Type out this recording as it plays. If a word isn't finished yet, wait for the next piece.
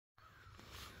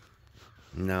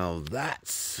Now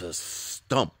that's a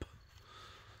stump.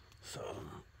 So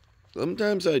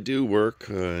sometimes I do work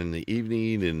in the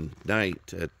evening and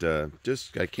night at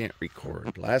I can't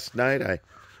record. Last night I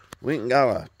went and got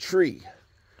a tree,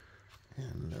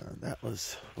 and that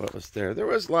was what was there. There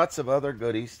was lots of other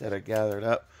goodies that I gathered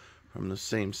up from the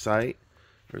same site.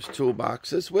 There's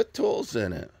toolboxes with tools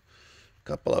in it. A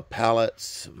couple of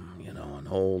pallets, you know, an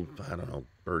old, I don't know,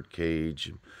 bird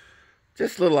cage.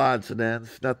 Just little odds and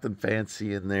ends. Nothing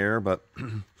fancy in there, but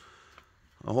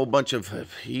a whole bunch of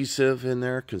adhesive in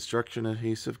there, construction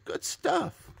adhesive. Good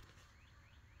stuff.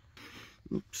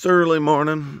 It's early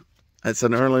morning. It's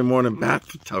an early morning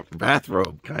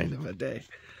bathrobe kind of a day.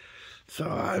 So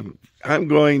I'm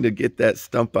going to get that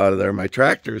stump out of there. My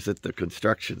tractor's at the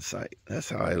construction site. That's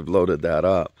how I loaded that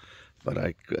up. But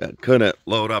I couldn't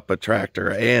load up a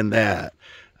tractor and that.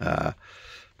 That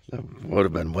would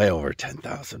have been way over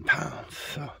 10,000 pounds.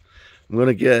 So I'm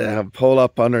going to pull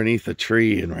up underneath a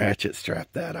tree and ratchet strap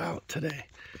that out today.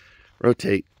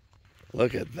 Rotate.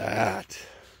 Look at that.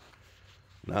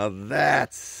 Now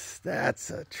that's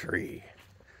a tree.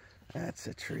 That's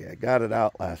a tree. I got it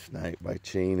out last night by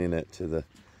chaining it to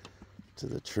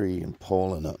the tree and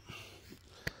pulling it.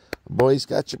 Boys,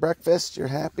 got your breakfast? You're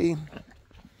happy?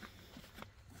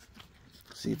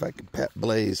 See if I can pet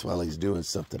Blaze while he's doing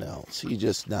something else. He's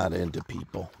just not into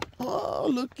people. Oh,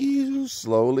 look, he's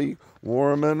slowly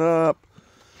warming up.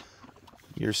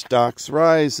 Your stock's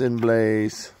rising,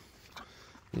 Blaze.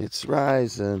 It's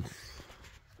rising.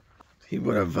 He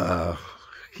would have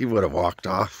walked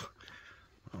off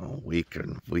a week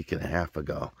and a half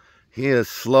ago. He is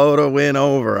slow to win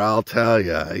over, I'll tell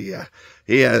you.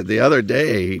 Yeah, the other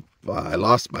day I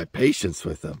lost my patience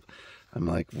with him. I'm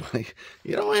like, well,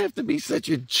 you don't have to be such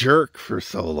a jerk for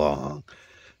so long.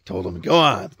 Told him, go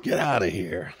on, get out of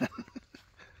here.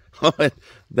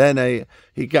 Then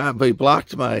he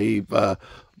blocked my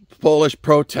Polish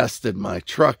protested my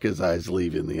truck as I was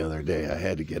leaving the other day. I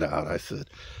had to get out. I said,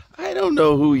 I don't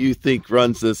know who you think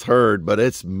runs this herd, but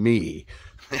it's me.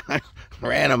 I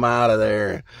ran him out of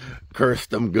there,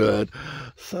 cursed him good.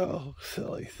 So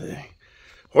silly thing.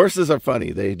 Horses are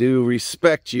funny. They do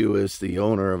respect you as the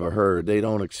owner of a herd. They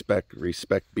don't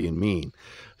respect being mean.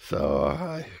 So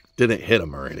I didn't hit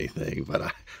him or anything, but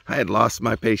I had lost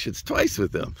my patience twice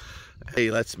with him. He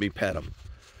lets me pet him.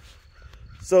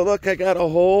 So look, I got a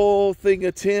whole thing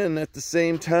of tin at the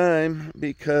same time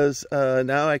because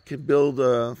now I can build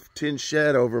a tin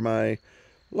shed over my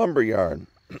lumber yard.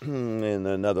 And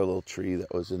another little tree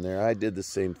that was in there. I did the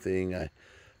same thing. I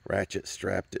ratchet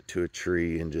strapped it to a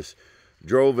tree and just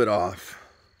drove it off.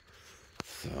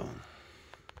 So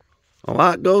a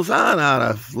lot goes on out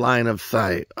of line of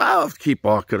sight. I'll keep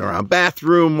walking around.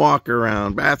 Bathroom walk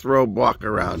around. Bathrobe walk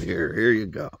around here. Here you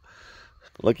go.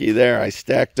 Looky there. I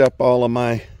stacked up all of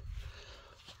my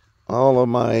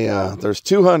there's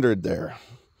 200 there.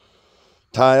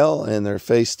 Tile, and they're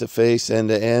face to face, end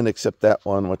to end, except that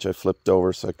one which I flipped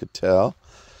over so I could tell.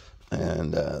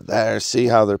 And there, see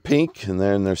how they're pink, and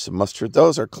then there's some mustard.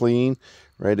 Those are clean,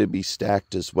 ready to be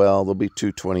stacked as well. They'll be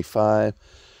 225.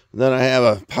 And then I have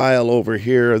a pile over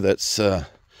here that's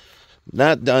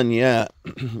not done yet.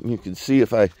 You can see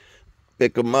if I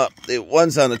pick them up. The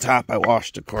ones on the top I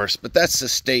washed, of course, but that's the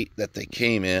state that they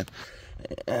came in.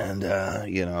 And,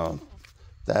 you know,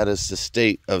 that is the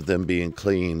state of them being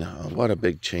clean. What a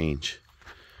big change.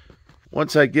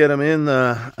 Once I get them in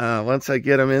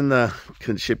the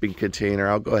shipping container,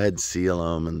 I'll go ahead and seal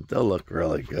them, and they'll look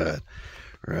really good.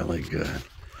 Really good.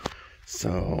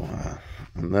 So,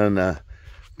 and then,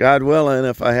 God willing,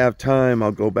 if I have time,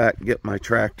 I'll go back and get my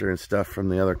tractor and stuff from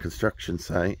the other construction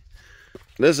site.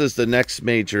 This is the next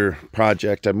major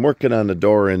project. I'm working on the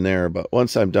door in there, but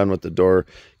once I'm done with the door,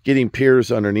 getting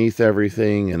piers underneath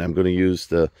everything, and I'm going to use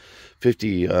the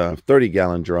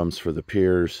 30-gallon drums for the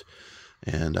piers.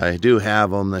 And I do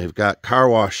have them. They've got car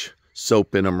wash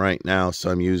soap in them right now,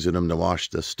 so I'm using them to wash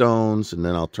the stones, and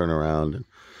then I'll turn around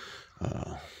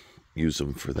and use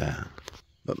them for that.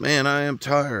 But man, I am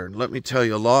tired. Let me tell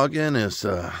you, logging is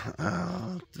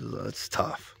it's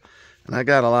tough. And I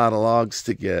got a lot of logs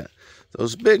to get.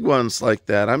 Those big ones like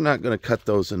that, I'm not going to cut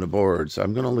those into boards.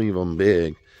 I'm going to leave them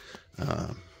big.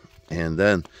 And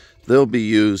then they'll be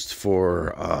used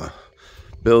for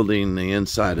building the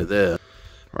inside of this.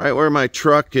 Right where my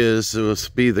truck is, it will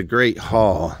be the Great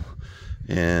Hall.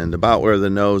 And about where the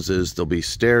nose is, there'll be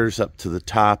stairs up to the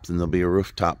top, and there'll be a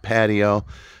rooftop patio.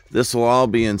 This will all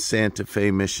be in Santa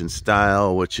Fe Mission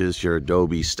style, which is your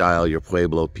Adobe style, your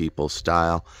Pueblo people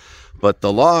style. But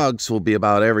the logs will be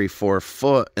about every 4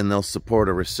 foot, and they'll support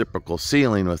a reciprocal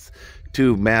ceiling with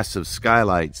 2 massive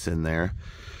skylights in there.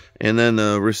 And then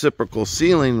the reciprocal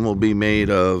ceiling will be made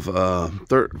of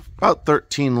about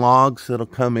 13 logs that'll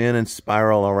come in and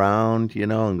spiral around, you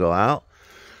know, and go out.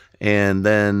 And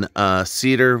then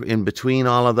cedar in between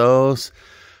all of those.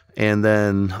 And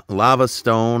then lava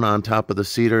stone on top of the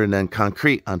cedar, and then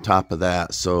concrete on top of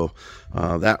that. So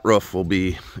that roof will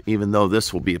be, even though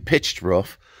this will be a pitched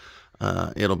roof,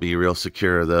 it'll be real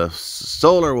secure. The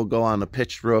solar will go on the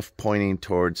pitched roof pointing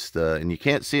towards the, and you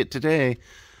can't see it today,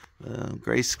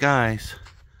 gray skies.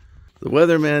 The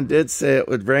weatherman did say it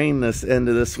would rain this end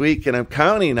of this week, and I'm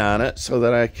counting on it so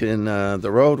that I can,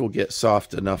 the road will get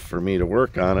soft enough for me to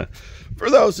work on it. For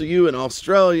those of you in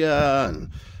Australia and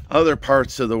other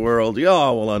parts of the world,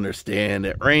 y'all will understand.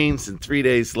 It rains, and 3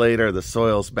 days later, the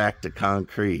soil's back to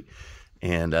concrete.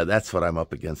 And that's what I'm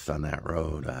up against on that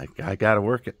road. I got to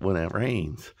work it when it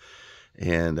rains.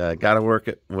 And I got to work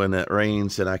it when it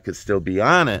rains and I could still be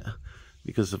on it.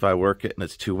 Because if I work it and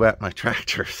it's too wet, my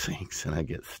tractor sinks and I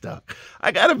get stuck.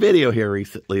 I got a video here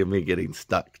recently of me getting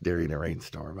stuck during a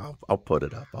rainstorm. I'll put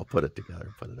it up. I'll put it together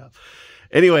and put it up.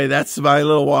 Anyway, that's my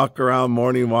little walk around,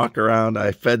 morning walk around.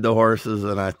 I fed the horses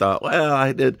and I thought, well,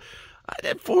 I did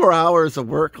 4 hours of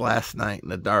work last night in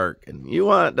the dark. And you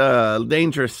want a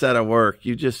dangerous set of work,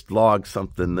 you just log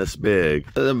something this big.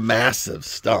 A massive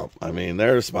stump. I mean,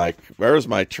 there's my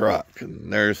truck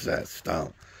and there's that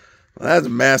stump. Well,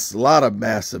 that's a lot of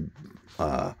massive,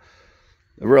 it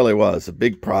really was a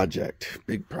big project,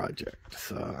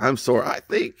 So I'm sore. I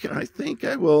think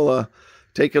I will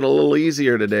take it a little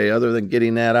easier today other than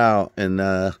getting that out. And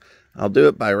I'll do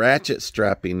it by ratchet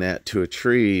strapping that to a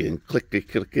tree and click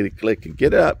and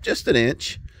get it up just an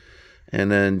inch and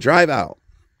then drive out.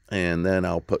 And then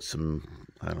I'll put some,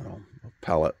 I don't know, a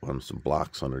pellet on some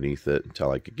blocks underneath it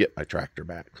until I could get my tractor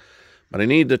back. But I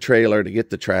need the trailer to get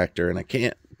the tractor, and I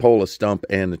can't pull a stump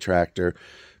and the tractor,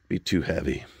 be too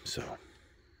heavy. So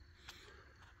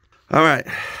all right,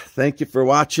 thank you for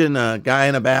watching. Guy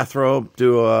in a bathrobe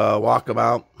do a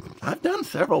walkabout. I've done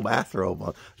several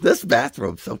bathrobe. This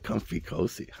bathrobe's so comfy,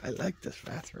 cozy. I like this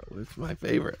bathrobe. It's my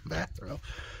favorite bathrobe.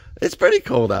 It's pretty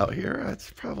cold out here.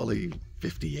 It's probably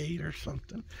 58 or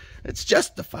something. It's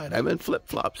justified. I'm in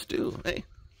flip-flops too. Hey,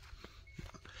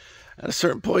 at a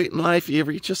certain point in life, you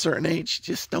reach a certain age,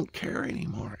 you just don't care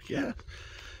anymore. Yeah,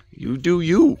 you do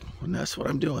you, and that's what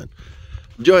I'm doing.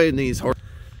 Enjoying these horses.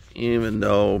 Even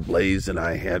though Blaze and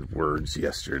I had words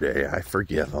yesterday, I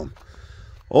forgive him.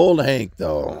 Old Hank,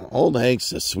 though. Old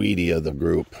Hank's the sweetie of the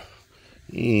group.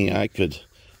 I could,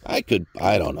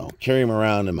 I don't know, carry him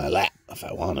around in my lap if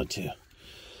I wanted to.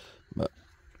 But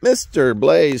Mr.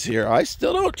 Blaze here, I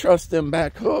still don't trust them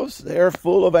back hooves. They're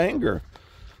full of anger.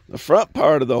 The front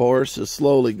part of the horse is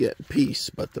slowly getting peace,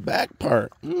 but the back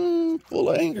part, full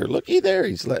of anger. Looky there,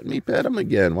 he's letting me pet him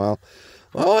again. Well,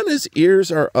 and his ears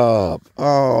are up.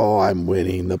 Oh, I'm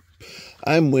winning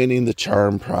the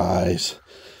charm prize.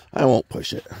 I won't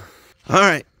push it. All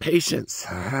right, patience.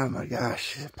 Oh my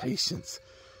gosh, patience.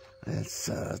 It's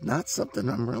not something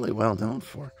I'm really well known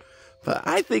for, but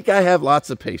I think I have lots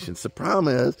of patience. The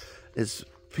problem is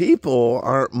people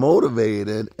aren't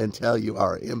motivated until you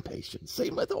are impatient.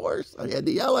 Same with the horse. I had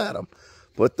to yell at him.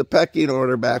 Put the pecking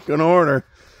order back in order.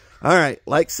 All right,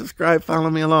 like, subscribe, follow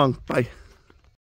me along. Bye.